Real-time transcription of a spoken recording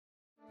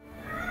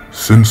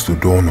Since the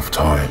dawn of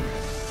time,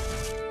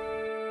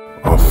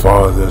 our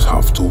fathers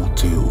have told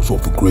tales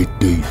of the great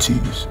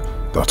deities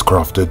that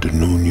crafted the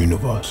known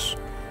universe.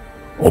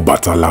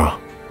 Obatala,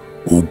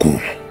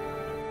 Ogun,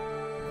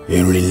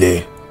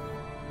 Erinle,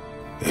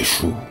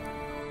 Eshu,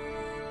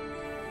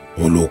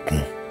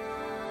 Olokun.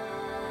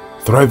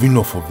 Thriving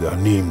off of their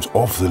names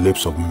off the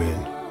lips of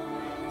men,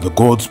 the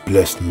gods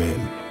blessed men,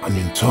 and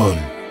in turn,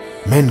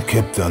 men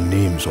kept their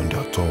names on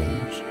their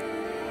tongues,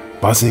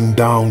 passing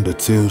down the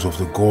tales of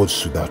the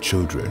gods to their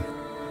children,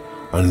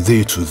 and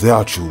they to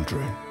their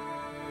children,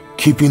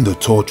 keeping the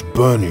torch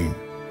burning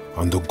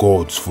and the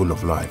gods full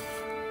of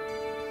life.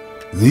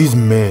 These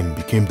men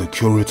became the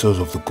curators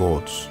of the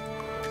gods,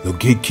 the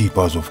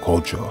gatekeepers of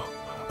culture,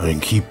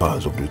 and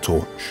keepers of the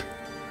torch.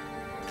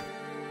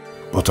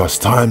 But as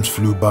times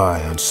flew by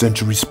and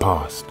centuries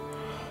passed,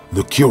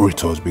 the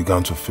curators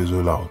began to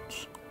fizzle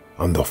out,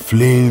 and the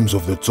flames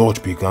of the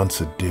torch began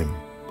to dim,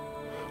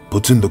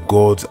 putting the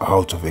gods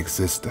out of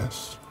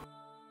existence.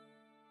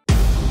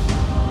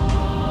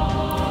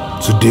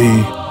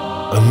 Today,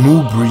 a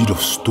new breed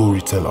of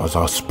storytellers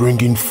are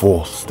springing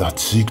forth that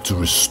seek to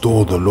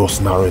restore the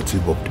lost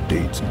narrative of the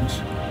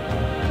deities.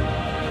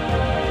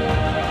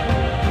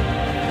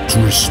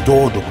 To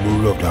restore the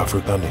glory of the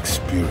African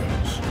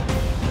experience,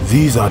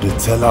 these are the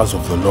tellers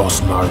of the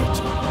lost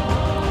narrative,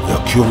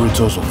 the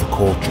curators of the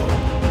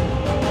culture,